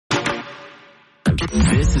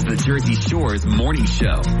This is the Jersey Shore's morning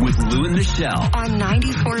show with Lou and Michelle on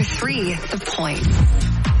 94.3 The Point.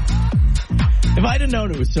 If I'd have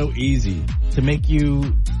known it was so easy to make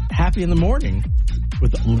you happy in the morning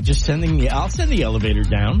with just I'll send the elevator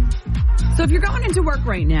down. So if you're going into work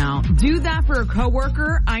right now, do that for a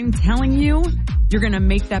coworker. I'm telling you, you're going to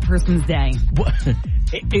make that person's day.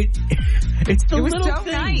 It's the little so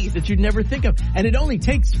things nice that you'd never think of. And it only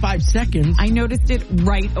takes 5 seconds. I noticed it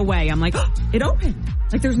right away. I'm like, oh, it opened.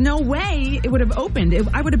 Like, there's no way it would have opened.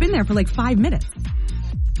 I would have been there for like 5 minutes.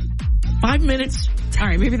 5 minutes? All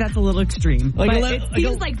right, maybe that's a little extreme. But it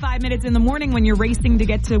feels like 5 minutes in the morning when you're racing to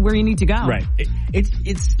get to where you need to go. Right.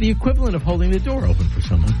 It's the equivalent of holding the door open for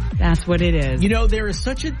someone. That's what it is. You know, there is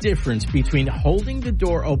such a difference between holding the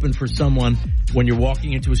door open for someone when you're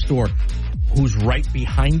walking into a store who's right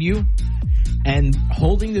behind you and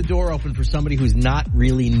holding the door open for somebody who's not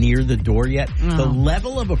really near the door yet. Oh. The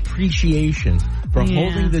level of appreciation for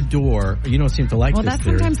holding the door, you don't seem to like this. Well, that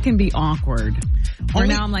sometimes can be awkward. Or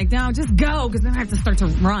now I'm like, no, just go, because then I have to start to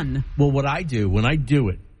run. Well, what I do, when I do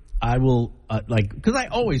it, I will, because I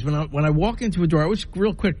always, when I walk into a door, I always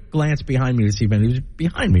real quick glance behind me to see if anybody's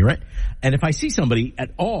behind me, right? And if I see somebody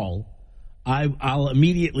at all, I'll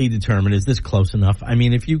immediately determine, is this close enough? I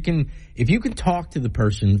mean, if you can talk to the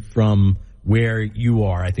person from where you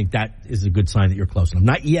are, I think that is a good sign that you're close enough.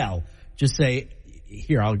 Not yell, just say,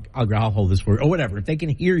 here, I'll hold this for you, or whatever. If they can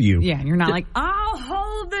hear you. Yeah, and you're not like, I'll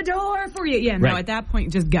hold the door for you. Yeah, no, right. At that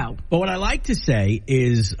point, just go. But what I like to say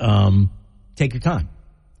is, take your time.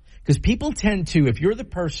 Because people tend to, if you're the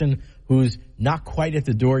person who's not quite at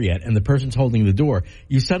the door yet and the person's holding the door,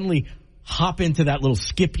 you suddenly hop into that little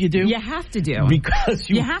skip you do. You have to do. Because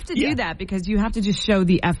you have to do that because you have to just show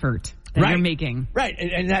the effort that you're making. Right.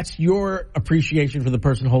 And that's your appreciation for the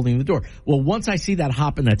person holding the door. Well, once I see that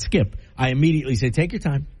hop and that skip, I immediately say, take your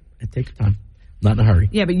time. Take your time. Not in a hurry.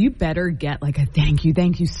 Yeah, but you better get like a thank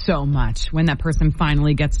you so much when that person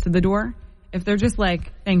finally gets to the door. If they're just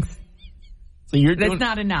like, thanks. So that's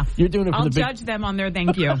not enough. You're doing it for I'll the big... judge them on their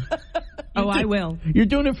thank you. I will. You're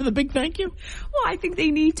doing it for the big thank you? Well, I think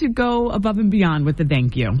they need to go above and beyond with the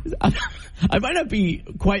thank you. I might not be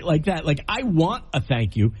quite like that. Like, I want a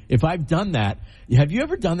thank you. If I've done that, have you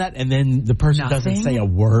ever done that and then the person doesn't say a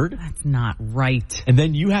word? That's not right. And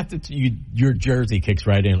then you have to, your Jersey kicks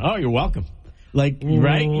right in. Oh, you're welcome. Like, ooh,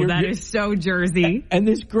 right? That is so Jersey. And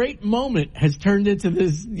this great moment has turned into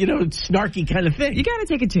this, snarky kind of thing. You got to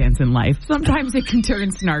take a chance in life. Sometimes it can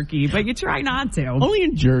turn snarky, but you try not to. Only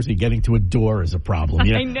in Jersey getting to a door is a problem.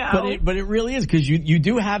 I know. But it really is, because you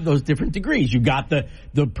do have those different degrees. You got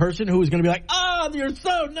the person who is going to be like, oh, you're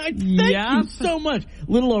so nice. Thank you so much.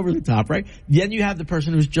 Little over the top, right? Then you have the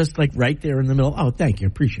person who's just like right there in the middle. Oh, thank you.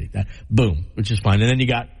 Appreciate that. Boom. Which is fine. And then you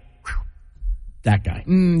got that guy.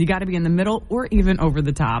 You got to be in the middle or even over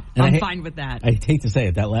the top. And I'm fine with that. I hate to say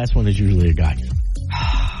it. That last one is usually a guy.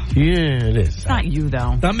 Yeah, it is. It's not you,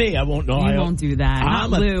 though. Not me. I won't know. You won't do that.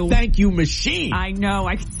 I'm Lou. a thank you machine. I know.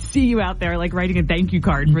 I can see you out there, like, writing a thank you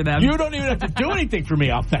card for them. You don't even have to do anything for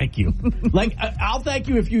me. I'll thank you. Like, I'll thank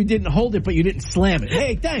you if you didn't hold it, but you didn't slam it.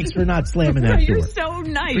 Hey, thanks for not slamming that door. You're so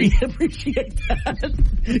nice. Appreciate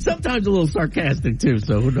that. Sometimes a little sarcastic, too,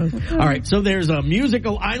 so who knows. All right, so there's a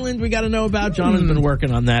musical island we got to know about. Jonna's been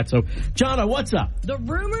working on that. So, Jonna, what's up? The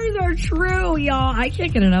rumors are true, y'all. I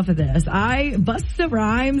can't get enough of this. Busta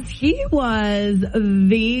Rhymes, he was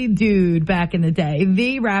the dude back in the day,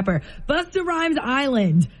 the rapper. Busta Rhymes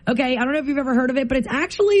Island. Okay, I don't know if you've ever heard of it, but it's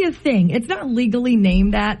actually a thing. It's not legally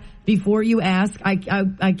named that. Before you ask, I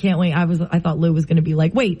can't wait. I thought Lou was going to be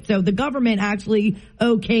like, wait, so the government actually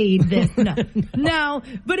okayed this? No,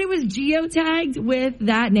 but it was geotagged with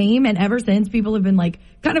that name, and ever since people have been like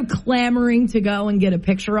kind of clamoring to go and get a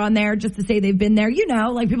picture on there just to say they've been there.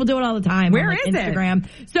 Like people do it all the time. Where on, is Instagram.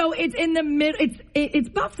 So it's in the mid. It's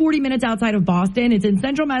about 40 minutes outside of Boston. It's in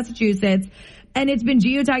central Massachusetts. And it's been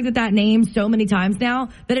geotagged with that name so many times now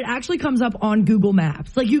that it actually comes up on Google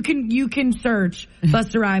Maps. Like you can search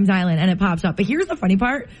Busta Rhymes Island and it pops up. But here's the funny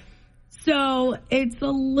part. So it's a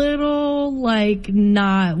little like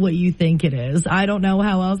not what you think it is. I don't know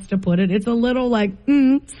how else to put it. It's a little like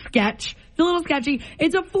sketch. It's a little sketchy.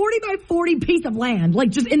 It's a 40 by 40 piece of land,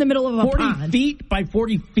 like just in the middle of a pond. 40 feet by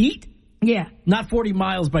 40 feet? Yeah. Not 40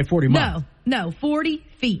 miles by 40 miles. No, 40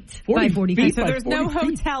 feet 40 by 40 feet feet. So there's no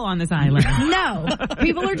hotel on this island. No.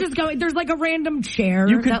 People are just going, there's like a random chair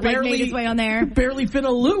You could that like made its way on there. You could barely fit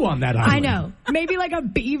a Lou on that island. I know. Maybe like a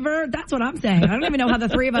beaver. That's what I'm saying. I don't even know how the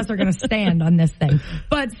three of us are going to stand on this thing.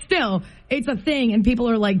 But still, it's a thing, and people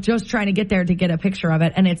are like just trying to get there to get a picture of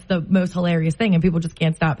it, and it's the most hilarious thing, and people just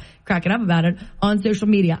can't stop cracking up about it on social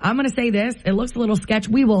media. I'm going to say this. It looks a little sketch.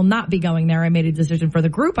 We will not be going there. I made a decision for the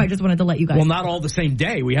group. I just wanted to let you guys Well, not all the same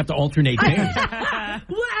day. We have to alternate days.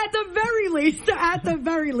 Well, at the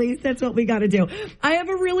very least, that's what we got to do. I have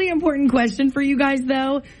a really important question for you guys,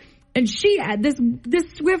 though. And she had this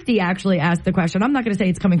Swiftie actually asked the question. I'm not going to say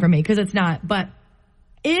it's coming from me because it's not, but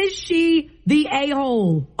is she the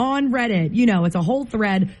a-hole on Reddit? You know, it's a whole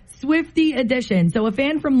thread, Swiftie edition. So a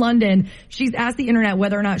fan from London, she's asked the internet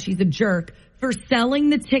whether or not she's a jerk for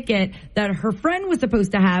selling the ticket that her friend was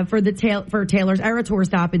supposed to have for Taylor's Era Tour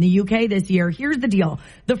stop in the UK this year. Here's the deal.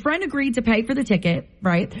 The friend agreed to pay for the ticket,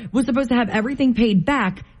 right? Was supposed to have everything paid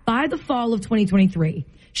back by the fall of 2023.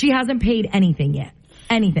 She hasn't paid anything yet.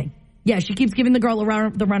 Anything. Yeah, she keeps giving the girl the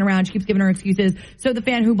runaround. She keeps giving her excuses. So the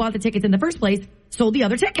fan who bought the tickets in the first place sold the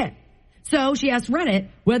other ticket. So she asked Reddit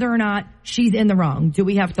whether or not she's in the wrong. Do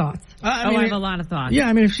we have thoughts? I have a lot of thoughts. Yeah,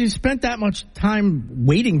 I mean, if she spent that much time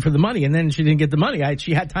waiting for the money and then she didn't get the money,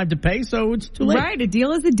 she had time to pay, so it's too late. Right, a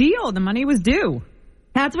deal is a deal. The money was due.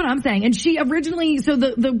 That's what I'm saying. And she originally, so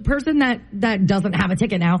the person that doesn't have a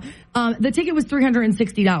ticket now, the ticket was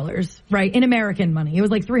 $360, right? In American money. It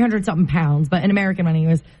was like 300 something pounds, but in American money it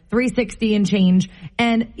was $360 and change.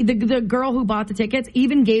 And the girl who bought the tickets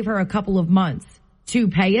even gave her a couple of months to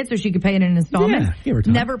pay it so she could pay it in installments. Yeah, give her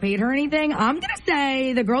time. Never paid her anything. I'm going to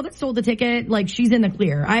say the girl that sold the ticket, like, she's in the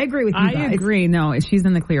clear. I agree with you guys. I agree. No, she's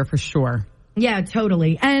in the clear for sure. Yeah,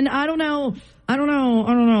 totally. And I don't know.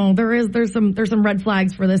 There's some red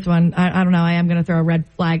flags for this one. I don't know. I am going to throw a red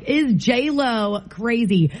flag. Is J-Lo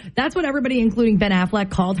crazy? That's what everybody, including Ben Affleck,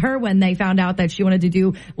 called her when they found out that she wanted to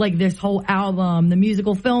do like this whole album, the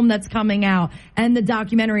musical film that's coming out, and the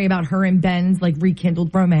documentary about her and Ben's like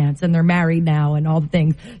rekindled romance, and they're married now and all the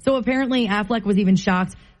things. So apparently Affleck was even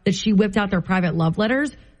shocked that she whipped out their private love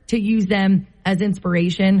letters to use them as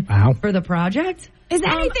inspiration for the project. Is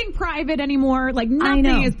anything private anymore? Like,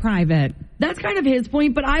 nothing is private. That's kind of his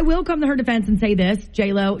point, but I will come to her defense and say this.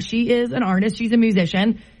 J-Lo, she is an artist. She's a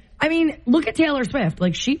musician. I mean, look at Taylor Swift.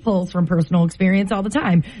 Like, she pulls from personal experience all the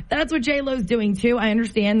time. That's what J-Lo's doing, too. I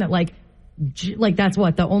understand that, like that's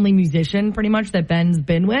what, the only musician, pretty much, that Ben's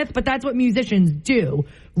been with. But that's what musicians do,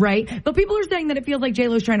 right? But people are saying that it feels like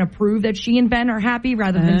J-Lo's trying to prove that she and Ben are happy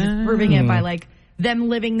rather than just proving it by, like, them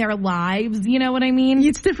living their lives, you know what I mean?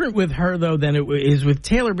 It's different with her, though, than it is with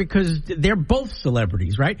Taylor because they're both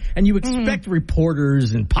celebrities, right? And you expect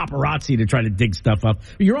reporters and paparazzi to try to dig stuff up.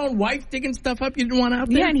 Your own wife digging stuff up you didn't want out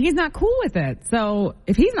there? Yeah, and he's not cool with it. So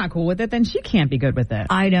if he's not cool with it, then she can't be good with it.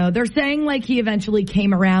 I know. They're saying, like, he eventually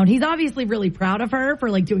came around. He's obviously really proud of her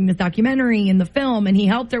for, like, doing this documentary and the film, and he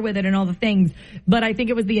helped her with it and all the things. But I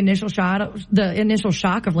think it was the initial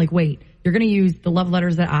shock of, like, wait, you're going to use the love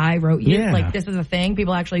letters that I wrote you? Yeah. Like, this is a thing?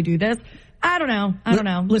 People actually do this? I don't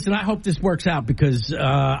know. Listen, I hope this works out because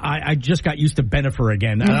I just got used to Bennifer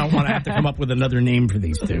again. I don't want to have to come up with another name for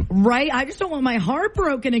these two. Right? I just don't want my heart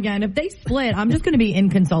broken again. If they split, I'm just going to be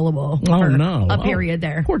inconsolable for a period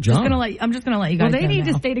there. Poor John. I'm just going to let you guys know. Well, they need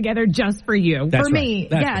to stay together just for you. That's for right. me,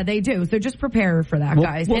 That's yeah, right. they do. So just prepare for that,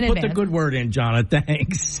 guys. We'll in put advance. the good word in, Jonna.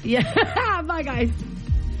 Thanks. Yeah. Bye, guys.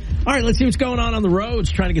 All right, let's see what's going on the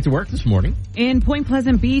roads. Trying to get to work this morning. In Point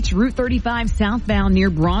Pleasant Beach, Route 35 southbound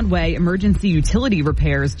near Broadway, emergency utility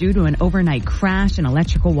repairs due to an overnight crash. An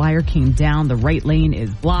electrical wire came down. The right lane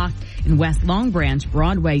is blocked. In West Long Branch,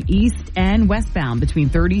 Broadway east and westbound between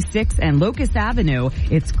 36 and Locust Avenue,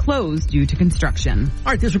 it's closed due to construction.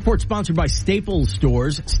 All right, this report sponsored by Staples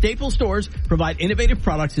Stores. Staples Stores provide innovative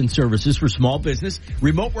products and services for small business,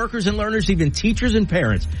 remote workers and learners, even teachers and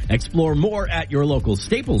parents. Explore more at your local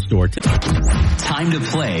Staples store. Time to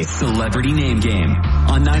play Celebrity Name Game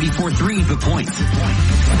on 94.3 The Point.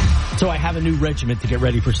 So I have a new regiment to get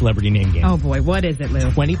ready for Celebrity Name Game. Oh boy, what is it,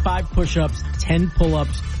 Lou? 25 push-ups, 10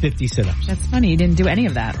 pull-ups, 50 sit-ups. That's funny, you didn't do any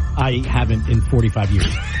of that. I haven't in 45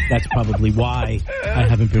 years. That's probably why I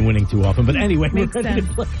haven't been winning too often. But anyway, Makes we're ready to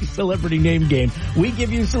play Celebrity Name Game. We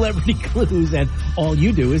give you celebrity clues, and all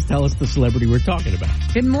you do is tell us the celebrity we're talking about.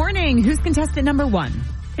 Good morning. Who's contestant number one?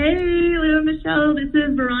 Hey, Lou and Michelle. This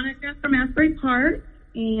is Veronica from Asbury Park,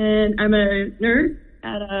 and I'm a nurse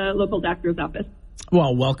at a local doctor's office.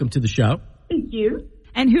 Well, welcome to the show. Thank you.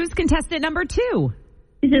 And who's contestant number two?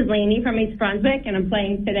 This is Lainey from East Brunswick, and I'm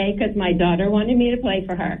playing today because my daughter wanted me to play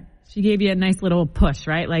for her. She gave you a nice little push,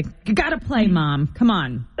 right? Like, you gotta play, Mom. Come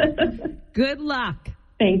on. Good luck.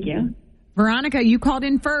 Thank you. Veronica, you called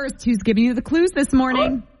in first. Who's giving you the clues this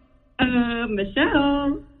morning?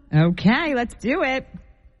 Michelle. Okay, let's do it.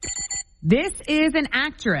 This is an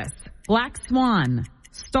actress. Black Swan.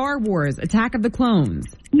 Star Wars, Attack of the Clones.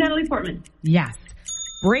 Natalie Portman. Yes.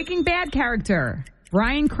 Breaking Bad character.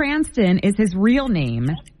 Bryan Cranston is his real name.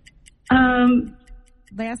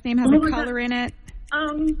 Last name has a color in it.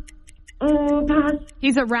 Pass.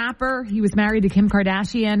 He's a rapper. He was married to Kim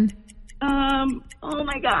Kardashian. Oh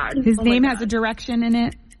my God. His name has a direction in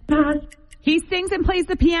it. Pass. He sings and plays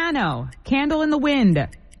the piano. Candle in the Wind.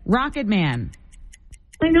 Rocket Man.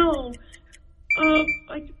 I know.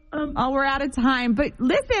 Oh, we're out of time. But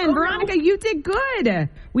listen, Veronica, you did good.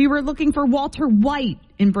 We were looking for Walter White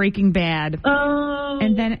in Breaking Bad.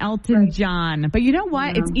 And then Elton John. But you know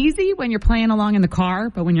what? It's easy when you're playing along in the car,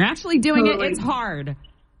 but when you're actually doing it, it's hard.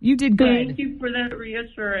 You did good. Thank you for that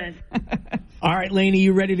reassurance. All right, Lainey,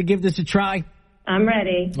 you ready to give this a try? I'm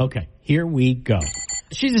ready. Okay, here we go.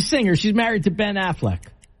 She's a singer. She's married to Ben Affleck.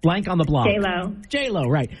 Blank on the block. J-Lo. J-Lo,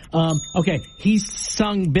 right. Okay, he's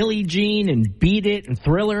sung Billie Jean and Beat It and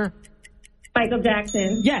Thriller. Michael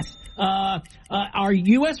Jackson. Yes. Our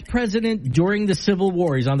U.S. president during the Civil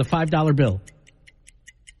War, he's on the $5 bill.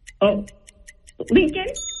 Oh, Lincoln.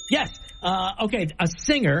 Yes. Okay, a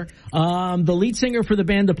singer, the lead singer for the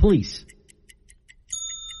band The Police.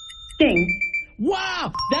 Sting.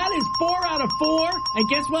 Wow, that is 4 out of 4. And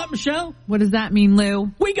guess what, Michelle? What does that mean,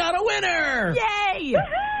 Lou? We got a winner! Yay!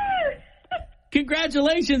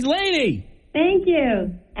 Congratulations, Lainey! Thank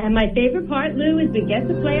you. And my favorite part, Lou, is we get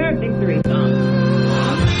to play our victory song.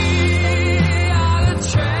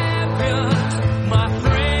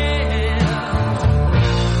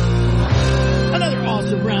 Another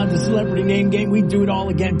awesome round of Celebrity Name Game. We do it all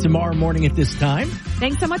again tomorrow morning at this time.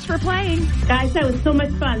 Thanks so much for playing. Guys, that was so much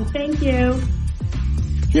fun. Thank you.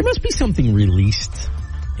 There must be something released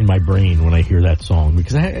in my brain when I hear that song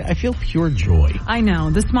because I feel pure joy. I know.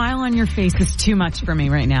 The smile on your face is too much for me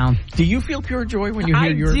right now. Do you feel pure joy when you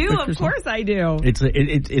hear your I do. Victor Of song? course I do.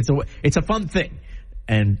 It's a fun thing.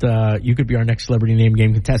 And you could be our next Celebrity Name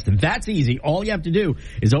Game contestant. That's easy. All you have to do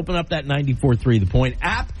is open up that 94.3 The Point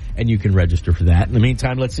app, and you can register for that. In the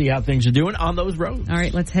meantime, let's see how things are doing on those roads. All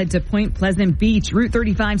right, let's head to Point Pleasant Beach. Route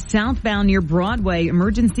 35 southbound near Broadway.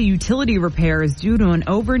 Emergency utility repairs due to an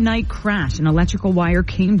overnight crash. An electrical wire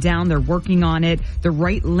came down. They're working on it. The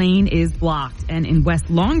right lane is blocked. And in West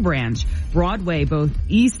Long Branch, Broadway, both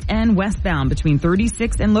east and westbound between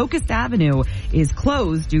 36 and Locust Avenue is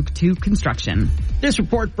closed due to construction. This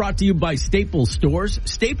report brought to you by Staples Stores.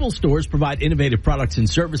 Staples Stores provide innovative products and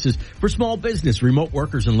services for small business, remote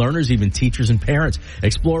workers and learners, even teachers and parents.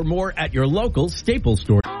 Explore more at your local Staples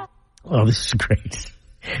store. Oh, this is great.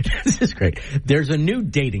 This is great. There's a new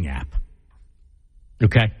dating app.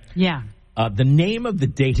 Okay? Yeah. The name of the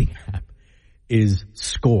dating app is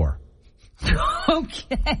Score.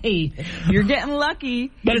 Okay. You're getting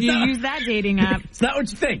lucky if you use that dating app. It's not what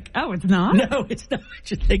you think. Oh, it's not? No, it's not what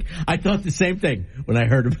you think. I thought the same thing when I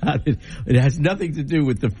heard about it. It has nothing to do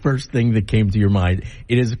with the first thing that came to your mind.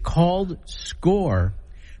 It is called Score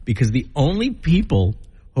because the only people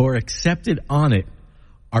who are accepted on it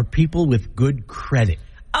are people with good credit.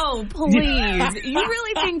 Oh, please. You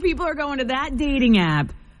really think people are going to that dating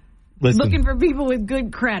app Listen, looking for people with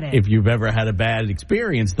good credit? if you've ever had a bad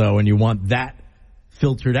experience, though, and you want that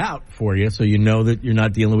filtered out for you so you know that you're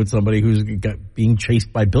not dealing with somebody who's being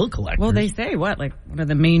chased by bill collectors. Well, they say one of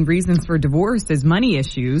the main reasons for divorce is money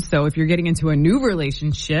issues. So if you're getting into a new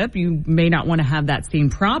relationship, you may not want to have that same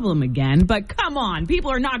problem again. But come on, people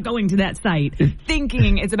are not going to that site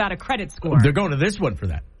thinking it's about a credit score. They're going to this one for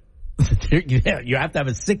that. You have to have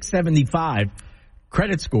a 675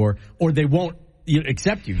 credit score or they won't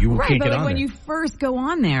accept you. You Right, can't but get like on when there. you first go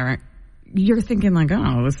on there, you're thinking like,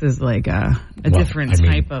 oh, this is like a different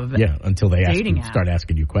type of until they dating app. start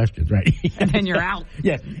asking you questions, right? And then you're out.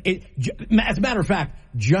 Yeah. As a matter of fact,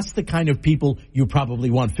 just the kind of people you probably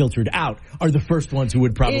want filtered out are the first ones who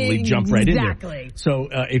would probably jump right in there. Exactly. So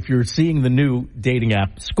if you're seeing the new dating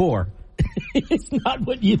app Score, it's not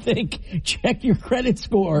what you think. Check your credit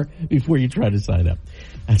score before you try to sign up.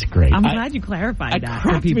 That's great. I'm glad you clarified that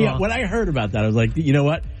for people. When I heard about that, I was like, you know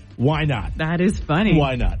what? Why not? That is funny.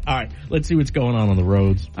 Why not? All right, let's see what's going on the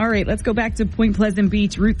roads. All right, let's go back to Point Pleasant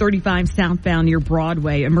Beach, Route 35 southbound near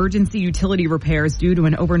Broadway. Emergency utility repairs due to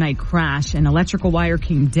an overnight crash. An electrical wire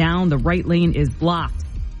came down. The right lane is blocked.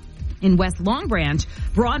 In West Long Branch,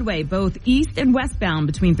 Broadway, both east and westbound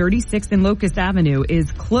between 36th and Locust Avenue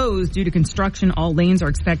is closed due to construction. All lanes are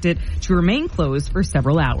expected to remain closed for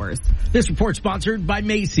several hours. This report sponsored by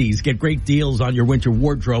Macy's. Get great deals on your winter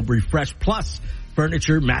wardrobe refresh plus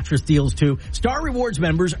furniture, mattress deals too. Star Rewards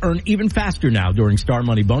members earn even faster now during Star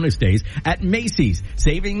Money bonus days at Macy's.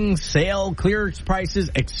 Savings, sale, clearance prices,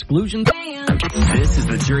 exclusions. This is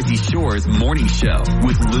the Jersey Shore's morning show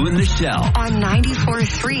with Lou and Michelle. On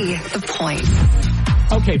 94.3 The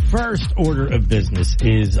Point. Okay, first order of business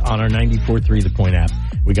is on our 94.3 The Point app.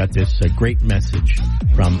 We got this great message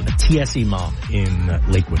from a TSE mom in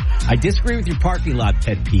Lakewood. I disagree with your parking lot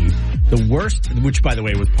pet peeve. The worst, which by the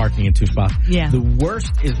way was parking in 2 spots. Yeah. The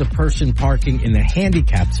worst is the person parking in the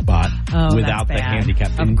handicap spot without the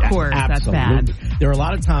handicap. Of course, absolutely. that's bad. There are a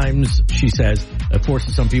lot of times, she says, it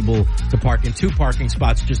forces some people to park in 2 parking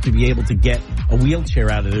spots just to be able to get a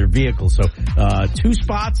wheelchair out of their vehicle. So 2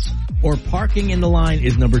 spots or parking in the line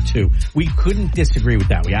is number 2. We couldn't disagree with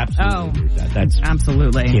that. We absolutely agree with that. That's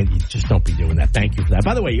absolutely. You just don't be doing that. Thank you for that.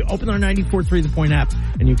 By the way, you open our 94.3 The Point app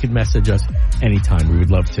and you can message us anytime. We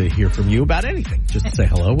would love to hear from you about anything. Just to say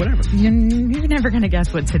hello, whatever. You're never going to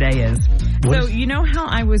guess what today is. So you know how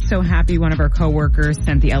I was so happy one of our coworkers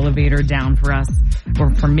sent the elevator down for us,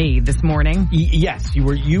 or for me, this morning? Yes, you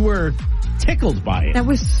were tickled by it. That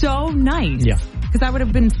was so nice. Yeah. Because I would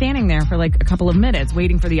have been standing there for like a couple of minutes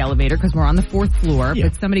waiting for the elevator because we're on the 4th floor, Yeah.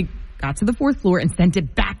 but somebody got to the 4th floor and sent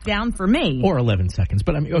it back down for me. Or 11 seconds,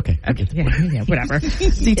 but I mean, okay. Yeah, whatever.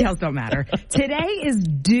 Details don't matter. Today is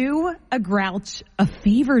Do a Grouch a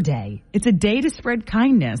Favor Day. It's a day to spread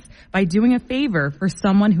kindness by doing a favor for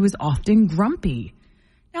someone who is often grumpy.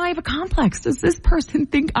 Now I have a complex. Does this person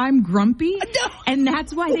think I'm grumpy? No. And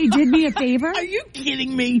that's why they did me a favor? Are you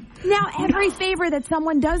kidding me? Now every favor that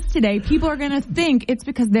someone does today, people are going to think it's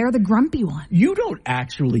because they're the grumpy one. You don't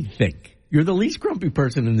actually think. You're the least grumpy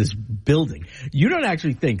person in this building. You don't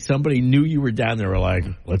actually think somebody knew you were down there or like,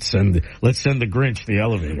 let's send the Grinch the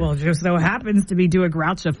elevator. Well, it just so happens to be Do a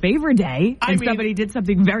Grouch a Favor Day, and somebody did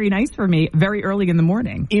something very nice for me very early in the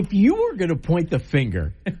morning. If you were going to point the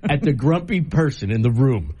finger at the grumpy person in the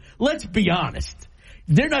room, let's be honest.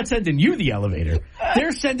 They're not sending you the elevator.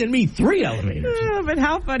 They're sending me 3 elevators. But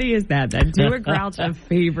how funny is that? That Do a Grouch a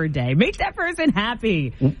Favor Day. Make that person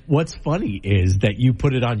happy. What's funny is that you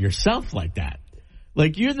put it on yourself like that.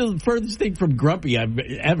 Like, you're the furthest thing from grumpy I've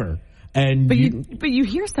ever. And But you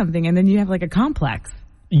hear something and then you have like a complex.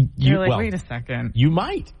 You're like, wait a second. You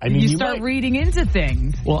might. I mean, you start reading into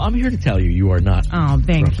things. Well, I'm here to tell you, you are not. Oh,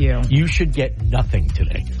 thank you. You should get nothing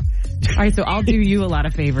today. All right, so I'll do you a lot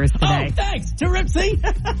of favors today. Oh, thanks. Terrific.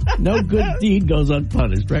 No good deed goes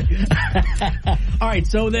unpunished, right? All right,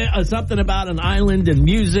 so there's something about an island and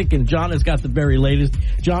music, and Jonna's got the very latest.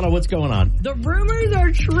 Jonna, what's going on? The rumors are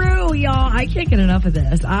true, y'all. I can't get enough of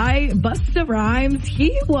this. Busta Rhymes,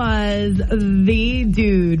 he was the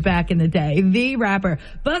dude back in the day, the rapper.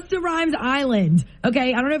 Busta Rhymes Island.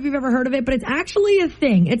 Okay, I don't know if you've ever heard of it, but it's actually a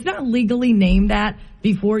thing. It's not legally named that.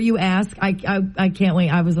 Before you ask, I can't wait.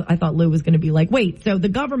 I thought Lou was going to be like, wait, so the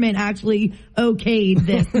government actually okayed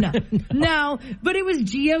this? No, but it was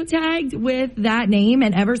geotagged with that name,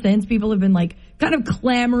 and ever since people have been like kind of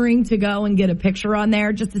clamoring to go and get a picture on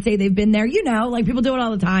there just to say they've been there. You know, like people do it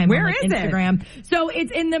all the time. Where on, like, is Instagram. It? So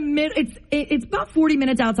it's in the it's about 40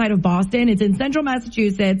 minutes outside of Boston. It's in central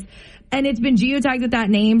Massachusetts. And it's been geotagged with that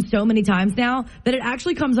name so many times now that it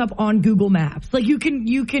actually comes up on Google Maps. Like you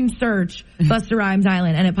can search Busta Rhymes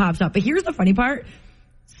Island and it pops up. But here's the funny part.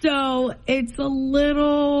 So it's a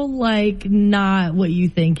little like not what you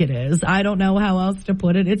think it is. I don't know how else to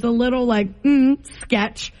put it. It's a little like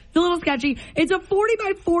sketch. It's a little sketchy. It's a 40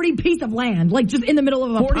 by 40 piece of land, like just in the middle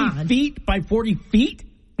of a 40 pond. feet by 40 feet?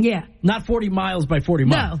 Yeah. Not 40 miles by 40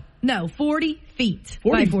 miles. No, 40 feet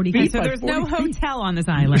 40 by 40 feet. So there's no hotel on this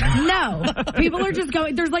island. No. People are just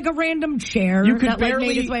going, there's like a random chair You could that like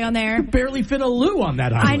made its way on there. You could barely fit a Lou on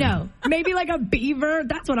that island. I know. Maybe like a beaver.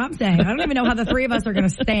 That's what I'm saying. I don't even know how the 3 of us are going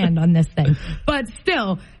to stand on this thing. But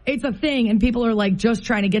still, it's a thing and people are like just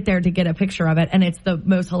trying to get there to get a picture of it. And it's the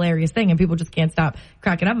most hilarious thing and people just can't stop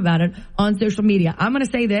cracking up about it on social media. I'm going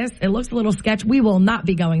to say this. It looks a little sketch. We will not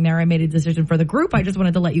be going there. I made a decision for the group. I just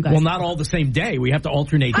wanted to let you guys Well, not all the same day. We have to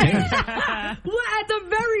alternate days. Well, at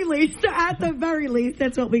the very least,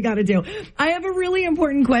 that's what we got to do. I have a really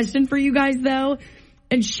important question for you guys, though.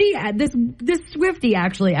 And this Swiftie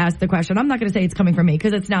actually asked the question. I'm not going to say it's coming from me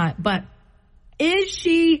because it's not. But is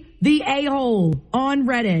she the a-hole on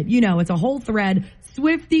Reddit? You know, it's a whole thread.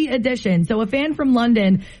 Swiftie edition. So a fan from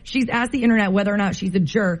London, she's asked the internet whether or not she's a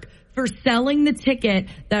jerk for selling the ticket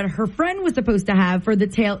that her friend was supposed to have for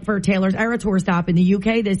Taylor's Era Tour stop in the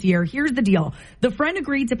UK this year. Here's the deal. The friend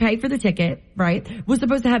agreed to pay for the ticket, right? Was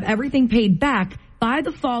supposed to have everything paid back by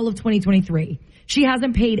the fall of 2023. She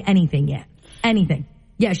hasn't paid anything yet. Anything.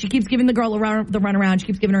 Yeah, she keeps giving the girl the runaround. She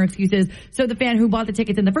keeps giving her excuses. So the fan who bought the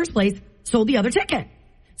tickets in the first place sold the other ticket.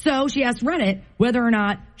 So she asked Reddit whether or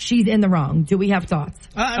not she's in the wrong. Do we have thoughts?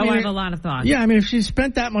 I have a lot of thoughts. Yeah, I mean, if she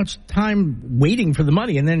spent that much time waiting for the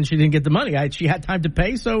money and then she didn't get the money, she had time to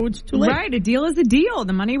pay, so it's too late. Right, a deal is a deal.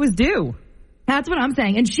 The money was due. That's what I'm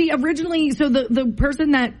saying. And she originally, so the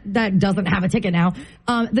person that doesn't have a ticket now,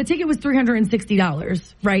 the ticket was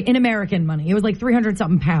 $360, right? In American money. It was like 300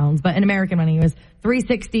 something pounds, but in American money it was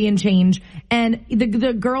 $360 and change. And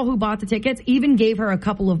the girl who bought the tickets even gave her a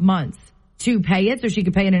couple of months to pay it so she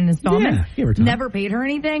could pay it in installments. Yeah, never paid her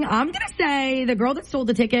anything. I'm going to say the girl that sold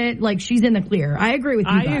the ticket, like, she's in the clear. I agree with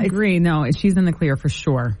you guys. I agree. No, she's in the clear for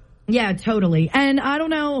sure. Yeah, totally. And I don't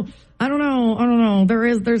know.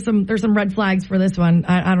 There's some red flags for this one.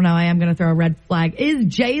 I don't know. I am going to throw a red flag. Is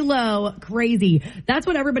J-Lo crazy? That's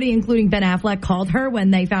what everybody, including Ben Affleck, called her when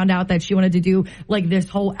they found out that she wanted to do like this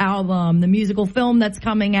whole album, the musical film that's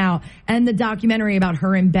coming out, and the documentary about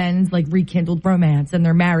her and Ben's like rekindled romance, and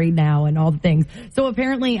they're married now and all the things. So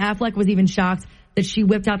apparently Affleck was even shocked that she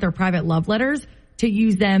whipped out their private love letters to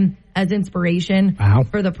use them as inspiration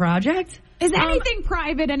for the project. Is anything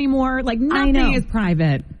private anymore? Like, nothing is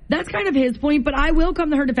private. That's kind of his point, but I will come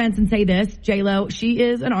to her defense and say this. J-Lo, she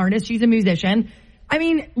is an artist. She's a musician. I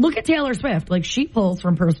mean, look at Taylor Swift. Like, she pulls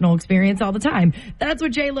from personal experience all the time. That's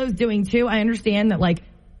what J-Lo's doing, too. I understand that, like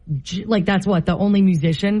that's what, the only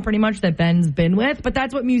musician, pretty much, that Ben's been with. But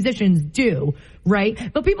that's what musicians do,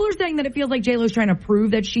 right? But people are saying that it feels like J-Lo's trying to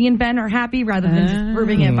prove that she and Ben are happy rather than just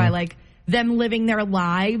proving it by, like, them living their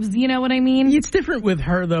lives, you know what I mean? It's different with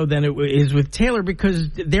her, though, than it is with Taylor because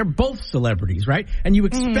they're both celebrities, right? And you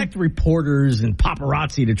expect reporters and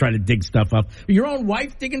paparazzi to try to dig stuff up. Your own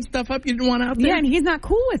wife digging stuff up you didn't want out there? Yeah, and he's not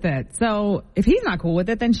cool with it. So if he's not cool with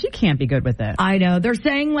it, then she can't be good with it. I know. They're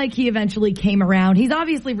saying, like, he eventually came around. He's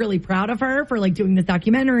obviously really proud of her for, like, doing this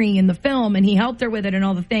documentary and the film, and he helped her with it and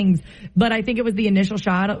all the things. But I think it was the initial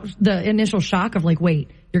shock of, like,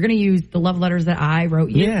 wait, you're going to use the love letters that I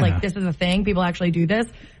wrote you? Yeah. Like, this is a thing? People actually do this?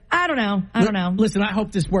 I don't know. Listen, I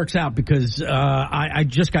hope this works out because I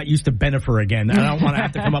just got used to Bennifer again. I don't want to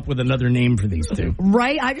have to come up with another name for these two.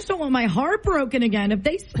 Right? I just don't want my heart broken again. If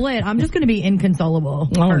they split, I'm just going to be inconsolable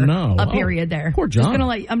for a period there. Poor John.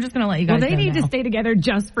 I'm just going to let you guys know. Well, they need to stay together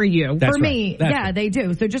just for you. That's for me, right. They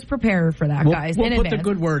do. So just prepare for that, guys. We'll put the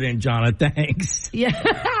good word in, Jonna. Thanks. Yeah.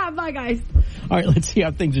 Bye, guys. All right, let's see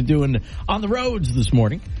how things are doing on the roads this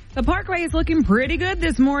morning. The Parkway is looking pretty good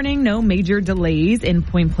this morning. No major delays in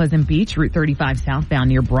Point Pleasant Beach. Route 35 southbound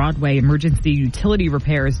near Broadway. Emergency utility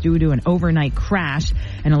repairs due to an overnight crash.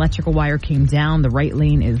 An electrical wire came down. The right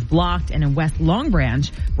lane is blocked. And in West Long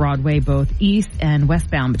Branch, Broadway, both east and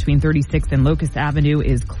westbound between 36th and Locust Avenue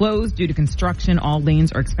is closed due to construction. All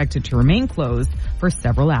lanes are expected to remain closed for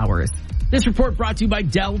several hours. This report brought to you by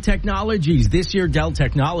Dell Technologies. This year, Dell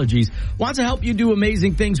Technologies wants to help you do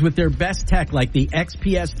amazing things with their best tech like the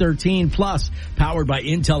XPS 13 Plus, powered by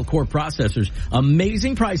Intel Core processors.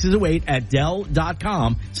 Amazing prices await at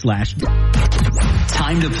Dell.com/.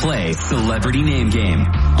 Time to play Celebrity Name Game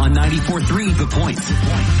on 94.3 The Point.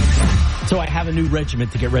 So I have a new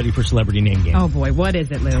regiment to get ready for Celebrity Name Game. Oh boy, what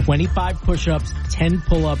is it, Lou? 25 push-ups, 10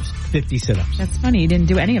 pull-ups, 50 sit-ups. That's funny, you didn't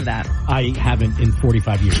do any of that. I haven't in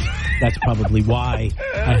 45 years. That's probably why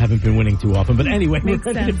I haven't been winning too often. But anyway, we're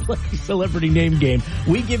ready to play Celebrity Name Game.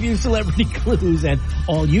 We give you celebrity clues, and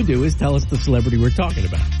all you do is tell us the celebrity we're talking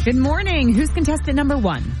about. Good morning. Who's contestant number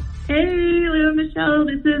one? Hey, Lou and Michelle.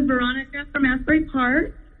 This is Veronica from Asbury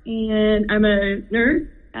Park, and I'm a nurse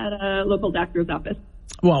at a local doctor's office.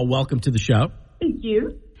 Well, welcome to the show. Thank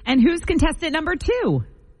you. And who's contestant number two?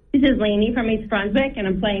 This is Lainey from East Brunswick, and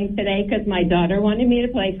I'm playing today because my daughter wanted me to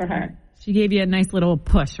play for her. She gave you a nice little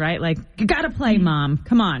push, right? Like, you gotta play, Mom.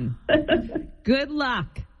 Come on. Good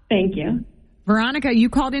luck. Thank you. Veronica, you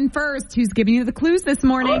called in first. Who's giving you the clues this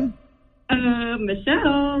morning?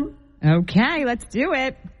 Michelle. Okay, let's do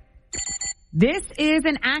it. This is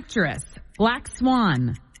an actress. Black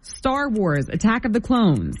Swan. Star Wars, Attack of the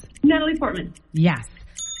Clones. Natalie Portman. Yes.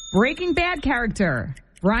 Breaking Bad character.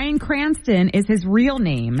 Bryan Cranston is his real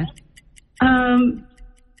name.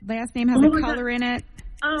 Last name has a color in it.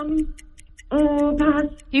 Pass.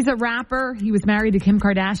 He's a rapper. He was married to Kim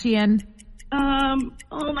Kardashian.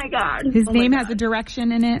 Oh my God. His name has a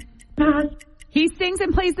direction in it. Pass. He sings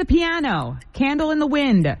and plays the piano. Candle in the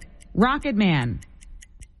Wind. Rocket Man.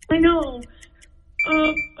 I know.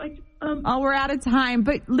 we're out of time.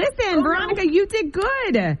 But listen, Veronica, you did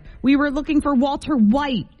good. We were looking for Walter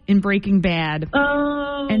White in Breaking Bad.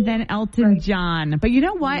 And then Elton John. But you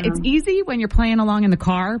know what? It's easy when you're playing along in the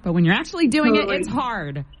car, but when you're actually doing it, it's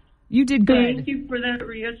hard. You did good. Thank you for that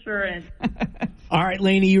reassurance. All right,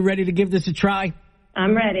 Lainey, you ready to give this a try?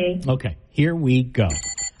 I'm ready. Okay, here we go.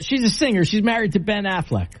 She's a singer. She's married to Ben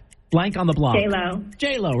Affleck. Blank on the block. J-Lo.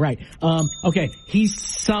 J-Lo, right. Okay, he's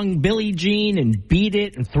sung Billie Jean and Beat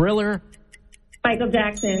It and Thriller. Michael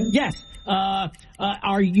Jackson. Yes.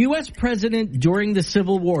 Our U.S. president during the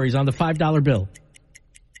Civil War, he's on the $5 bill.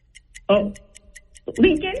 Oh,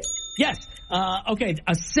 Lincoln. Yes. Okay,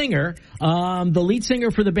 a singer, the lead singer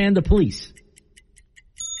for the band The Police.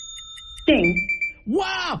 Sting.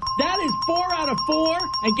 Wow, that is 4 out of 4.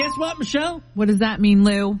 And guess what, Michelle? What does that mean,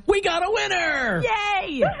 Lou? We got a winner!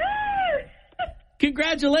 Yay!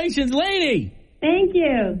 Congratulations, lady! Thank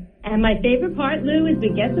you. And my favorite part, Lou, is we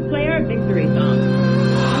get to play our victory song. We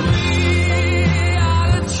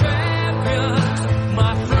are the champions,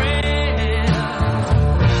 my friend.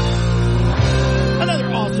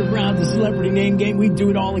 Another awesome round of Celebrity Name Game. We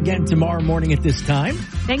do it all again tomorrow morning at this time.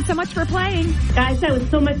 Thanks so much for playing. Guys, that was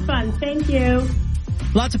so much fun. Thank you.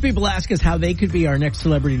 Lots of people ask us how they could be our next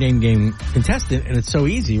Celebrity Name Game contestant, and it's so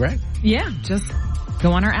easy, right? Yeah, just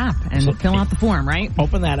go on our app and fill out the form, right?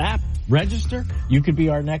 Open that app, register. You could be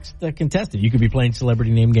our next contestant. You could be playing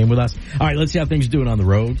Celebrity Name Game with us. All right, let's see how things are doing on the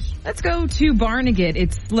roads. Let's go to Barnegat.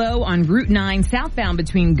 It's slow on Route 9 southbound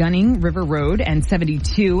between Gunning River Road and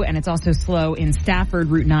 72, and it's also slow in Stafford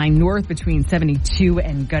Route 9 north between 72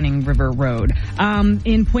 and Gunning River Road.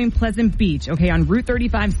 In Point Pleasant Beach, okay, on Route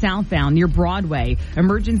 35 southbound near Broadway,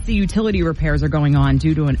 emergency utility repairs are going on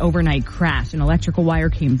due to an overnight crash. An electrical wire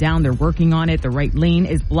came down. They're working on it. The right lane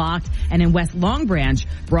is blocked. And in West Long Branch,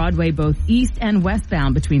 Broadway, both east and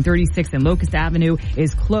westbound between 36 and Locust Avenue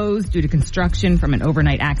is closed due to construction from an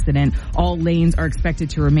overnight accident. All lanes are expected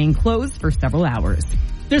to remain closed for several hours.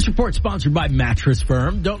 This report sponsored by Mattress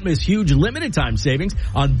Firm. Don't miss huge limited time savings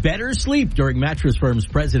on better sleep during Mattress Firm's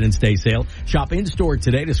President's Day sale. Shop in store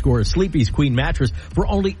today to score a Sleepy's Queen mattress for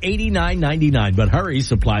only $89.99. But hurry,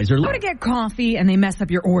 supplies are Go to get coffee and they mess up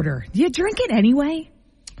your order. Do you drink it anyway?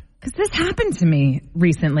 Because this happened to me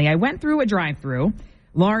recently. I went through a drive-thru,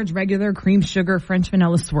 large, regular, cream, sugar, French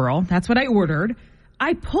vanilla swirl. That's what I ordered.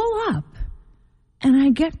 I pull up and I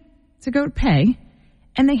get to go pay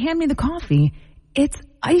and they hand me the coffee. It's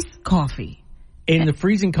iced coffee. In the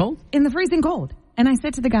freezing cold? In the freezing cold. And I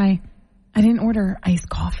said to the guy, I didn't order iced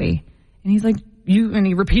coffee. And he's like, and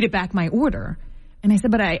he repeated back my order. And I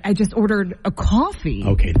said, but I just ordered a coffee.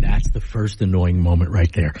 Okay, that's the first annoying moment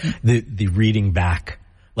right there. The reading back.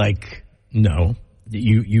 Like, no,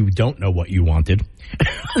 you don't know what you wanted.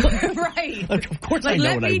 Right. Like, of course I know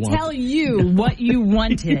let what I me want. tell you what you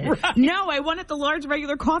wanted. Right. No, I wanted the large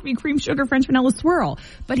regular coffee, cream, sugar, French vanilla swirl.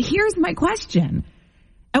 But here's my question.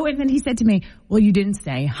 Oh, and then he said to me, well, you didn't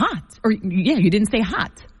say hot. Or, yeah, you didn't say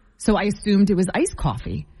hot. So I assumed it was iced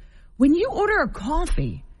coffee. When you order a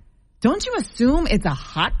coffee, don't you assume it's a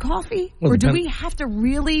hot coffee? Well, or do we have to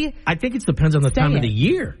really I think it depends on the time of the it.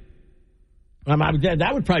 year.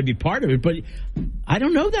 That would probably be part of it, but I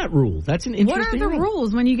don't know that rule. That's an interesting What are the rule.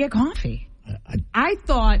 rules when you get coffee? I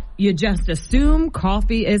thought you just assume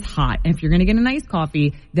coffee is hot. And if you're going to get a nice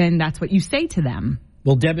coffee, then that's what you say to them.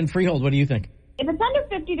 Well, Deb in Freehold, what do you think? If it's under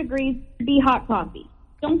 50 degrees, be hot coffee.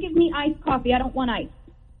 Don't give me iced coffee. I don't want ice.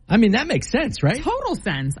 I mean, that makes sense, right? Total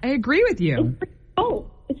sense. I agree with you. It's freaking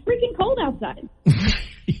cold. It's freaking cold outside.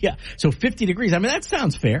 Yeah, so 50 degrees. I mean, that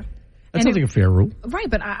sounds fair. That sounds like a fair rule. Right,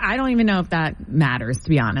 but I don't even know if that matters, to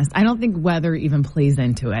be honest. I don't think weather even plays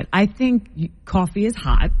into it. I think coffee is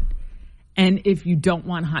hot, and if you don't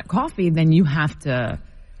want hot coffee, then you have to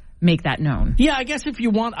make that known. Yeah, I guess if you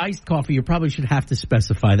want iced coffee, you probably should have to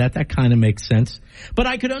specify that. That kind of makes sense. But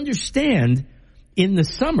I could understand in the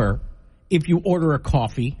summer, if you order a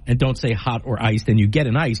coffee and don't say hot or iced and you get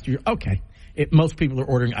an iced, you're okay. Most people are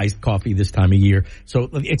ordering iced coffee this time of year, so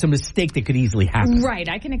it's a mistake that could easily happen. Right,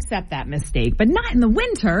 I can accept that mistake, but not in the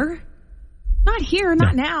winter. Not here,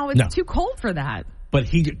 not now. It's too cold for that. But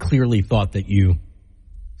he clearly thought that you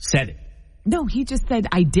said it. No, he just said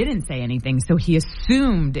I didn't say anything, so he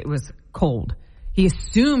assumed it was cold. He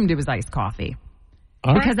assumed it was iced coffee.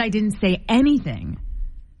 All because right. I didn't say anything.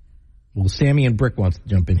 Well, Sammy and Brick wants to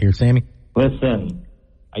jump in here. Sammy? Listen,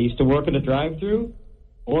 I used to work at a drive-thru.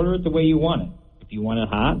 Order it the way you want it. If you want it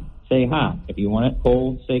hot, say hot. If you want it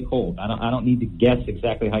cold, say cold. I don't need to guess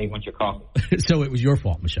exactly how you want your coffee. So it was your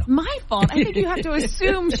fault, Michelle. My fault. I think you have to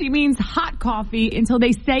assume she means hot coffee until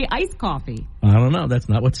they say iced coffee. I don't know. That's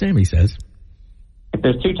not what Sammy says. If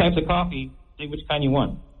there's two types of coffee, say which kind you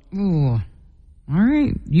want. Ooh. All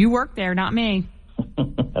right. You work there, not me.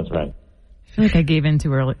 That's right. I feel like I gave in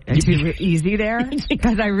too early, too easy there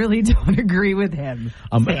because I really don't agree with him,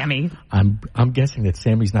 Sammy. I'm guessing that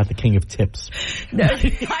Sammy's not the king of tips. No,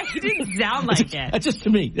 I didn't sound like it. That's just to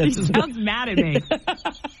me. He sounds mad at me.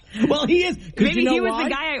 Well, he is. Maybe you know he was why? the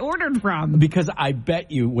guy I ordered from. Because I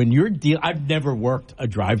bet you when you're I've never worked a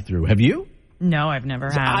drive-through. Have you? No, I've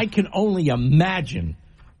never had. I can only imagine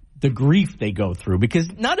the grief they go through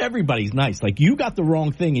because not everybody's nice. Like you got the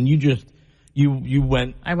wrong thing and you just you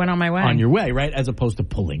went. I went on my way. On your way, right? As opposed to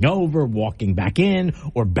pulling over, walking back in,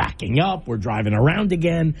 or backing up, or driving around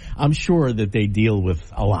again. I'm sure that they deal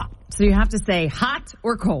with a lot. So you have to say hot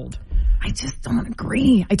or cold. I just don't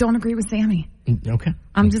agree. I don't agree with Sammy. Okay.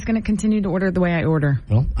 I'm just going to continue to order the way I order.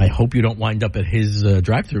 Well, I hope you don't wind up at his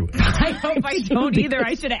drive-thru. I hope I don't either.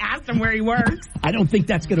 I should have asked him where he works. I don't think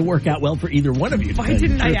that's going to work out well for either one of you. Why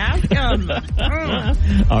didn't I ask him?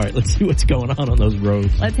 All right, let's see what's going on those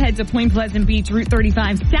roads. Let's head to Point Pleasant Beach, Route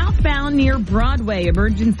 35, southbound near Broadway.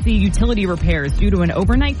 Emergency utility repairs due to an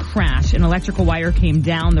overnight crash. An electrical wire came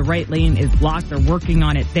down. The right lane is blocked. They're working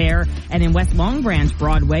on it there. And in West Long Branch,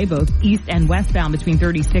 Broadway, both east and westbound between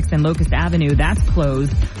 36th and Locust Avenue, that's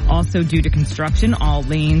closed. Also due to construction, all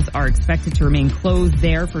lanes are expected to remain closed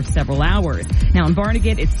there for several hours. Now in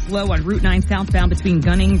Barnegat, it's slow on Route 9 southbound between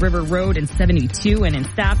Gunning River Road and 72, and in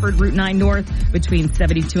Stafford, Route 9 north between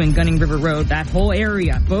 72 and Gunning River Road. That whole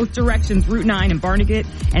area, both directions, Route 9 in Barnegat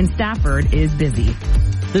and Stafford, is busy.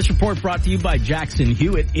 This report brought to you by Jackson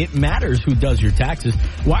Hewitt. It matters who does your taxes.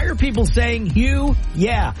 Why are people saying Hugh?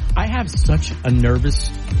 Yeah, I have such a nervous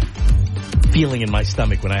feeling in my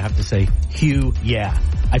stomach when I have to say Hugh, yeah.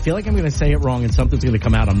 I feel like I'm going to say it wrong and something's going to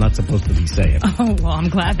come out I'm not supposed to be saying. Oh, well, I'm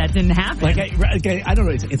glad that didn't happen. Like, I don't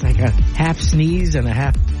know. It's like a half sneeze and a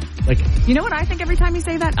half, like. You know what I think every time you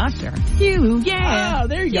say that? Usher. Hugh, yeah. Oh,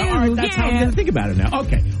 there you go. All right, that's how I'm going to think about it now.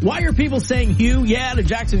 Okay. Why are people saying Hugh, yeah, to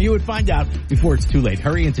Jackson Hewitt? Find out before it's too late.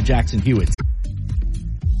 Hurry into Jackson Hewitt.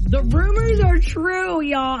 The rumors are true,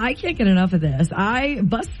 y'all. I can't get enough of this.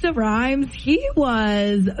 Busta Rhymes, he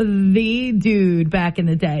was the dude back in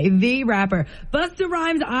the day, the rapper. Busta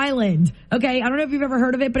Rhymes Island. Okay, I don't know if you've ever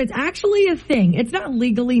heard of it, but it's actually a thing. It's not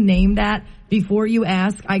legally named that. Before you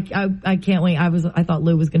ask, I can't wait. I thought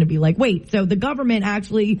Lou was going to be like, wait, so the government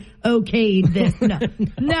actually okayed this? No,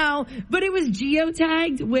 no, but it was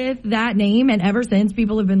geotagged with that name, and ever since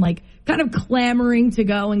people have been like kind of clamoring to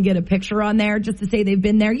go and get a picture on there just to say they've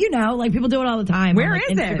been there. You know, like people do it all the time. Where on,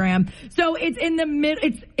 like, is Instagram? It? So it's in the mid.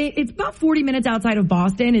 It's about 40 minutes outside of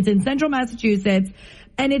Boston. It's in central Massachusetts.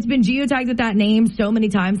 And it's been geotagged with that name so many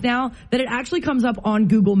times now that it actually comes up on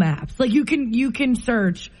Google Maps. Like you can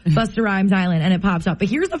search Busta Rhymes Island and it pops up. But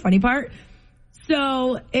here's the funny part.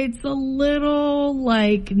 So it's a little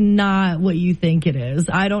like not what you think it is.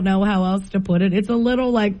 I don't know how else to put it. It's a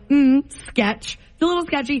little like sketch. It's a little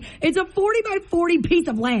sketchy. It's a 40 by 40 piece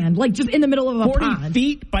of land, like just in the middle of a 40 pond.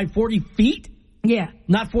 feet by 40 feet? Yeah.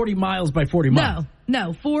 Not 40 miles by 40 miles.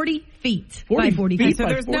 No, 40 feet 40 by 40 feet. feet. So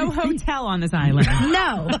there's no hotel on this island.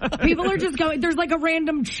 No. People are just going, there's like a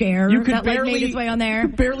random chair that like made its way on there. You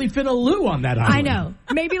could barely fit a Lou on that island. I know.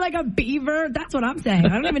 Maybe like a beaver. That's what I'm saying. I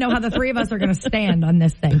don't even know how the three of us are going to stand on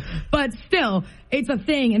this thing. But still, it's a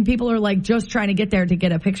thing and people are like just trying to get there to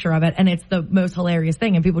get a picture of it. And it's the most hilarious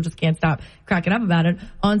thing and people just can't stop cracking up about it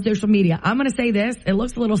on social media. I'm going to say this. It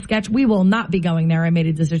looks a little sketch. We will not be going there. I made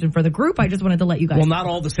a decision for the group. I just wanted to let you guys know. Not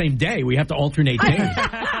all the same day. We have to alternate days.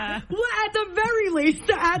 Well, at the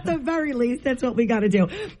very least, that's what we got to do.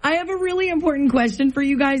 I have a really important question for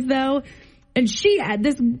you guys, though. And she had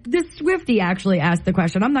this Swiftie actually asked the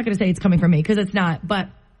question. I'm not going to say it's coming from me because it's not. But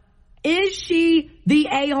is she the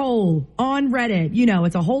a-hole on Reddit? You know,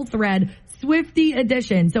 it's a whole thread, Swiftie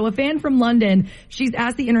edition. So a fan from London, she's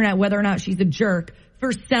asked the internet whether or not she's a jerk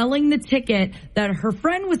for selling the ticket that her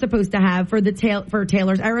friend was supposed to have for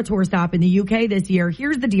Taylor's Era Tour stop in the UK this year.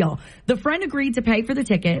 Here's the deal. The friend agreed to pay for the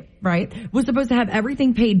ticket, right? Was supposed to have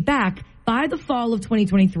everything paid back by the fall of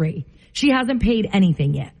 2023. She hasn't paid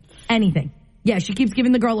anything yet. Anything. Yeah, she keeps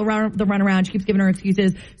giving the girl the runaround. She keeps giving her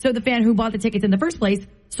excuses. So the fan who bought the tickets in the first place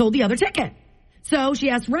sold the other ticket. So she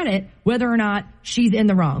asked Reddit whether or not she's in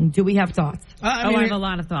the wrong. Do we have thoughts? I have a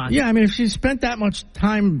lot of thoughts. Yeah, I mean, if she spent that much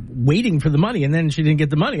time waiting for the money and then she didn't get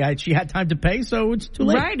the money, she had time to pay, so it's too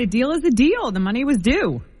late. Right, a deal is a deal. The money was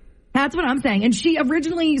due. That's what I'm saying. And she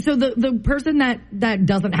originally, so the person that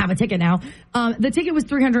doesn't have a ticket now, the ticket was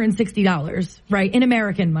 $360, right? In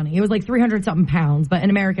American money. It was like 300 something pounds, but in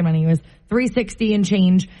American money it was $360 and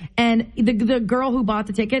change. And the girl who bought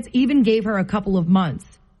the tickets even gave her a couple of months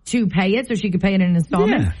to pay it so she could pay it in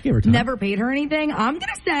installments. Yeah, give her time. Never paid her anything. I'm going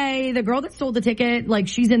to say the girl that stole the ticket, like,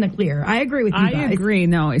 she's in the clear. I agree with you guys. I agree.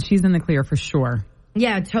 No, she's in the clear for sure.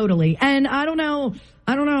 Yeah, totally. And I don't know.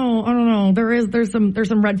 There's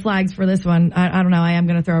some red flags for this one. I don't know. I am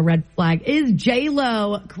going to throw a red flag. Is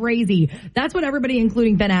J-Lo crazy? That's what everybody,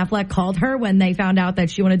 including Ben Affleck, called her when they found out that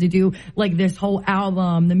she wanted to do like this whole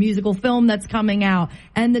album, the musical film that's coming out,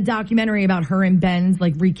 and the documentary about her and Ben's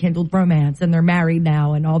like rekindled romance, and they're married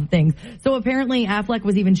now and all the things. So apparently Affleck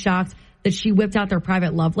was even shocked that she whipped out their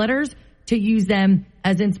private love letters to use them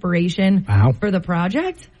as inspiration for the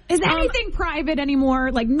project. Is anything private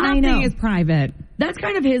anymore? Like, nothing is private. That's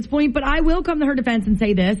kind of his point, but I will come to her defense and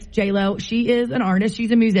say this. J-Lo, she is an artist.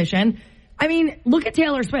 She's a musician. I mean, look at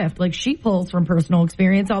Taylor Swift. Like, she pulls from personal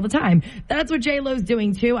experience all the time. That's what J-Lo's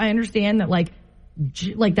doing, too. I understand that, like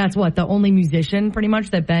that's what, the only musician, pretty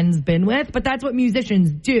much, that Ben's been with. But that's what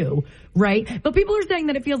musicians do, right? But people are saying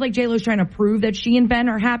that it feels like J-Lo's trying to prove that she and Ben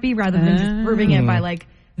are happy rather than just proving it by, like,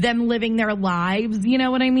 them living their lives, you know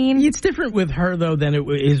what I mean? It's different with her, though, than it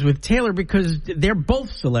is with Taylor because they're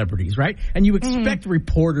both celebrities, right? And you expect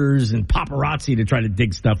reporters and paparazzi to try to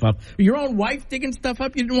dig stuff up. Your own wife digging stuff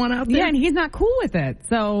up you didn't want out there? Yeah, and he's not cool with it.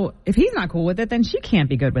 So if he's not cool with it, then she can't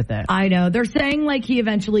be good with it. I know. They're saying, like, he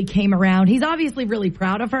eventually came around. He's obviously really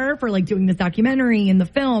proud of her for, like, doing this documentary and the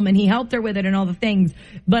film, and he helped her with it and all the things.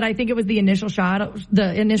 But I think it was the initial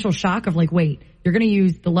shock of, like, wait, you're going to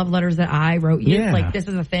use the love letters that I wrote you? Yeah. Like, this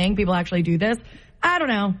is a thing? People actually do this? I don't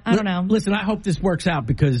know. Listen, I hope this works out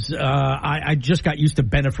because I just got used to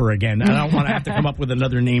Bennifer again. I don't want to have to come up with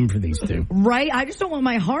another name for these two. Right? I just don't want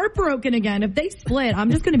my heart broken again. If they split, I'm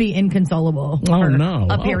just going to be inconsolable. Oh, no.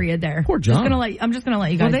 A period there. Poor John. I'm just going to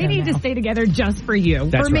let you guys know. Well, they need to stay together just for you.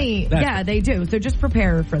 That's for right. me. That's yeah, right. they do. So just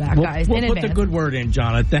prepare for that, guys. We'll in put advance. the good word in,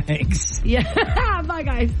 Jonna. Thanks. Yeah. Bye,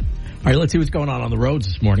 guys. All right, let's see what's going on the roads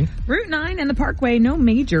this morning. Route 9 and the Parkway, no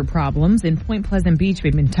major problems. In Point Pleasant Beach,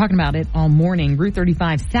 we've been talking about it all morning. Route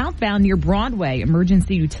 35 southbound near Broadway,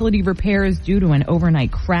 emergency utility repairs due to an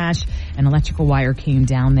overnight crash. An electrical wire came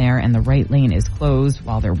down there and the right lane is closed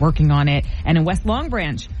while they're working on it. And in West Long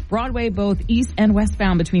Branch, Broadway, both east and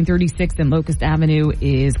westbound between 36th and Locust Avenue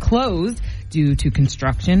is closed due to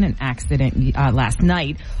construction. An accident last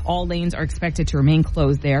night. All lanes are expected to remain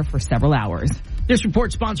closed there for several hours. This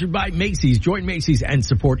report sponsored by Macy's. Join Macy's and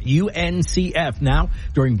support UNCF now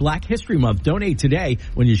during Black History Month. Donate today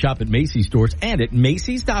when you shop at Macy's stores and at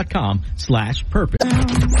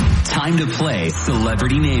Macys.com/purpose. Time to play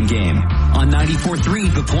Celebrity Name Game on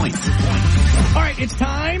 94.3 The Point. All right, it's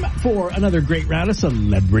time for another great round of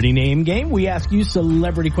Celebrity Name Game. We ask you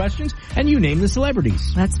celebrity questions and you name the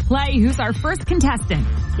celebrities. Let's play. Who's our first contestant?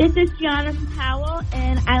 This is Gianna from Powell,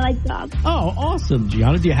 and I like dogs. Oh, awesome.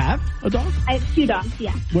 Gianna, do you have a dog? I have 2 dogs,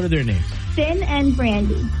 yeah. What are their names? Finn and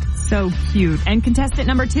Brandy. So cute. And contestant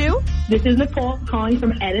number 2? This is Nicole calling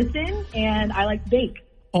from Edison, and I like to bake.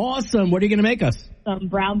 Awesome. What are you going to make us? Some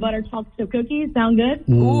brown butter chocolate chip cookies. Sound good?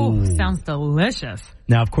 Ooh, sounds delicious.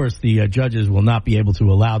 Now, of course, the judges will not be able to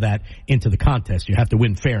allow that into the contest. You have to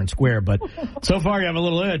win fair and square, but so far you have a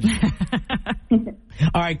little edge.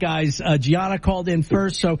 All right, guys. Gianna called in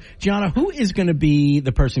first. So, Gianna, who is going to be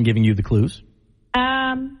the person giving you the clues?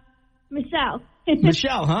 Michelle.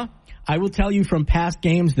 Michelle, huh? I will tell you from past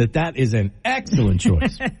games that is an excellent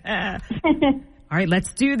choice. All right,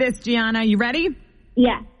 let's do this, Gianna. You ready?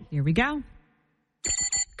 Yeah. Here we go.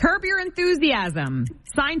 Curb Your Enthusiasm.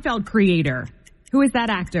 Seinfeld creator. Who is that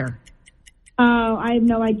actor? Oh, I have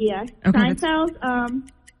no idea. Okay, Seinfeld,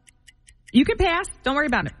 You can pass. Don't worry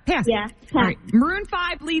about it. Pass. Yeah, pass. All right. Maroon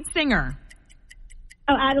 5 lead singer.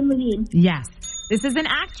 Oh, Adam Levine. Yes. This is an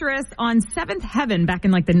actress on Seventh Heaven back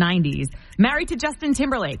in like the 90s. Married to Justin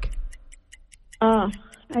Timberlake. Oh,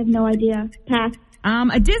 I have no idea. Pass.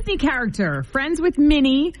 A Disney character. Friends with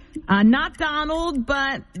Minnie. Not Donald,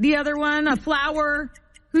 but the other one, a flower.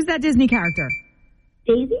 Who's that Disney character?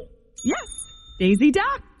 Daisy? Yes. Daisy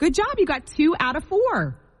Duck. Good job. You got 2 out of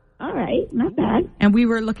 4. All right. Not bad. And we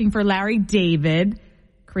were looking for Larry David,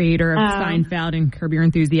 creator of Seinfeld and Curb Your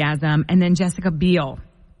Enthusiasm, and then Jessica Biel.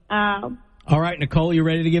 Oh. All right, Nicole, you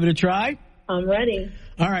ready to give it a try? I'm ready.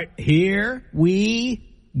 All right, here we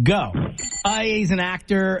go. He's an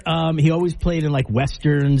actor. He always played in like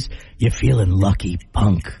westerns. You feeling lucky,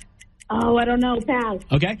 punk? Oh, I don't know. Pass.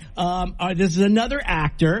 Okay. This is another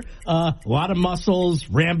actor. A lot of muscles.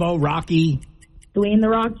 Rambo, Rocky. Dwayne The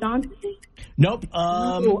Rock Johnson? Nope.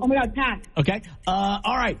 Oh my God, pass. Okay.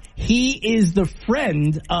 All right. He is the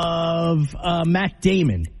friend of Matt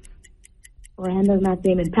Damon. Friend of Matt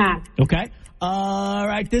Damon. Pass. Okay. All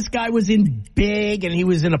right. This guy was in Big, and he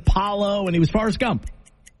was in Apollo, and he was Forrest Gump.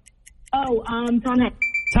 Oh, Tom Hanks.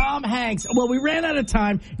 Tom Hanks. Well, we ran out of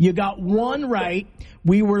time. You got one right.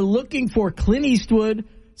 We were looking for Clint Eastwood,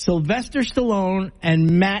 Sylvester Stallone,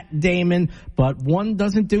 and Matt Damon, but one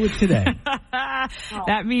doesn't do it today.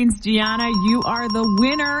 That means, Gianna, you are the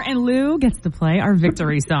winner, and Lou gets to play our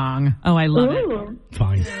victory song. Oh, I love it.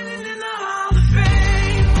 Fine.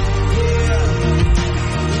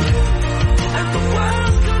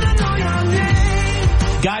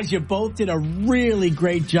 Guys, you both did a really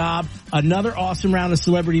great job. Another awesome round of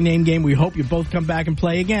Celebrity Name Game. We hope you both come back and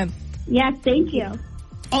play again. Yes, thank you.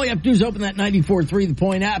 All you have to do is open that 94.3 The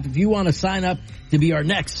Point app if you want to sign up to be our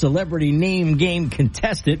next Celebrity Name Game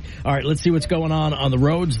contestant. All right, let's see what's going on the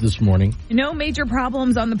roads this morning. No major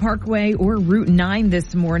problems on the Parkway or Route 9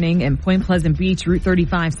 this morning. In Point Pleasant Beach, Route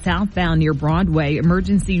 35 southbound near Broadway.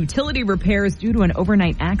 Emergency utility repairs due to an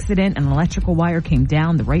overnight accident. An electrical wire came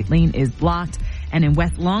down. The right lane is blocked. And in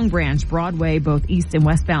West Long Branch, Broadway, both east and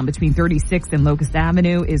westbound between 36th and Locust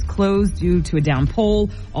Avenue is closed due to a down pole.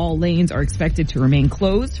 All lanes are expected to remain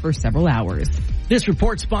closed for several hours. This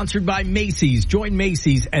report sponsored by Macy's. Join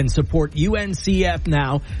Macy's and support UNCF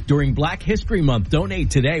now during Black History Month.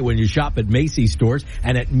 Donate today when you shop at Macy's stores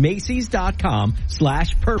and at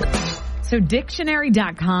Macy's.com/purpose. So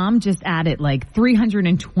dictionary.com just added like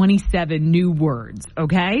 327 new words,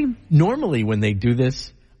 okay? Normally when they do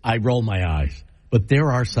this, I roll my eyes. But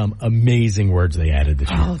there are some amazing words they added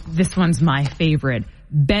this year. Oh, this one's my favorite.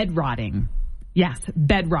 Bed rotting. Yes,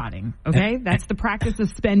 bed rotting. Okay? That's the practice of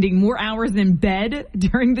spending more hours in bed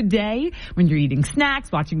during the day when you're eating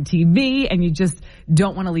snacks, watching TV, and you just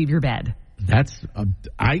don't want to leave your bed.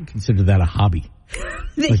 I consider that a hobby.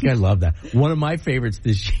 Like, I love that. One of my favorites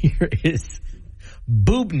this year is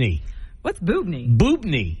boobney. What's boobney?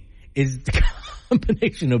 Boobney is the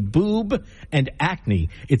combination of boob and acne.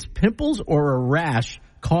 It's pimples or a rash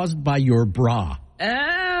caused by your bra.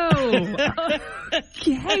 Oh,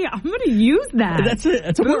 okay. I'm going to use that. That's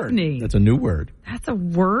a word. That's a new word. That's a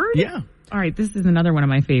word? Yeah. All right. This is another one of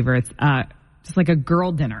my favorites. Just like a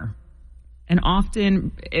girl dinner. And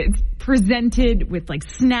often it's presented with like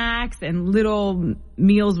snacks and little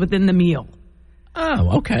meals within the meal.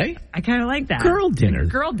 Oh, okay. I kind of like that. Girl dinner.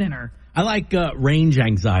 Girl dinner. I like range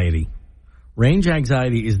anxiety. Range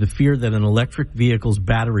anxiety is the fear that an electric vehicle's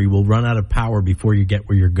battery will run out of power before you get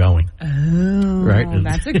where you're going. Oh, right?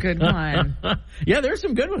 That's a good one. Yeah, there's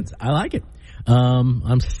some good ones. I like it.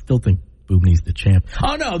 I'm still think Boobney's the champ.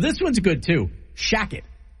 Oh, no, this one's good, too. Shacket.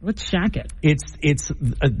 What's shacket? It's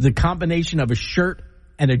the combination of a shirt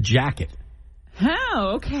and a jacket.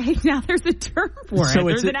 Oh, okay. Now there's a term for it.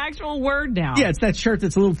 There's an actual word now. Yeah, it's that shirt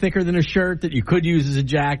that's a little thicker than a shirt that you could use as a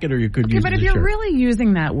jacket or you could use as a shirt. But if you're really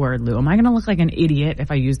using that word, Lou, am I going to look like an idiot if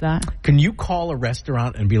I use that? Can you call a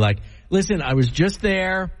restaurant and be like, listen, I was just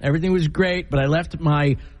there. Everything was great, but I left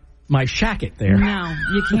my shacket there. No,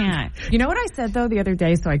 you can't. You know what I said, though, the other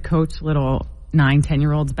day? So I coach little 9,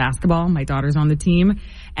 10-year-olds basketball. My daughter's on the team.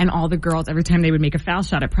 And all the girls, every time they would make a foul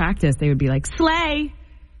shot at practice, they would be like, slay.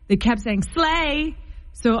 They kept saying, slay.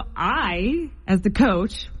 So I, as the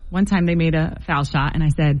coach, one time they made a foul shot, and I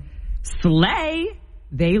said, slay.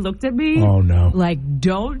 They looked at me like,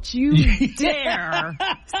 don't you dare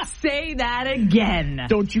say that again.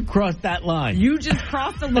 Don't you cross that line. You just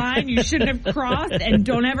crossed the line you shouldn't have crossed, and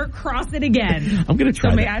don't ever cross it again. I'm going to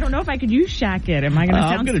try that. I don't know if I could use shacket. Am I going to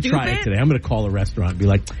sound stupid? I'm going to try it today. I'm going to call a restaurant and be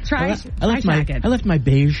like, I left my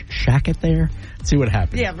beige shacket there. See what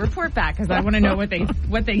happens. Yeah, report back because I want to know what they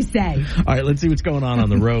say. All right, let's see what's going on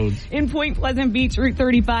the roads. In Point Pleasant Beach, Route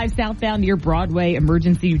 35 southbound near Broadway,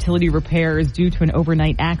 emergency utility repairs due to an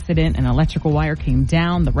overnight accident. An electrical wire came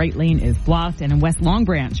down. The right lane is blocked. And in West Long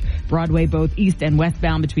Branch, Broadway, both east and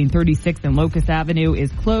westbound between 36th and Locust Avenue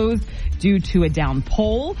is closed due to a down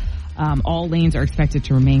pole. All lanes are expected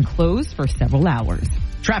to remain closed for several hours.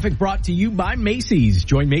 Traffic brought to you by Macy's.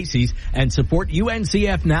 Join Macy's and support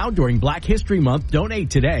UNCF now during Black History Month.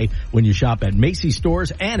 Donate today when you shop at Macy's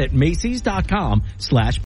stores and at Macy's.com/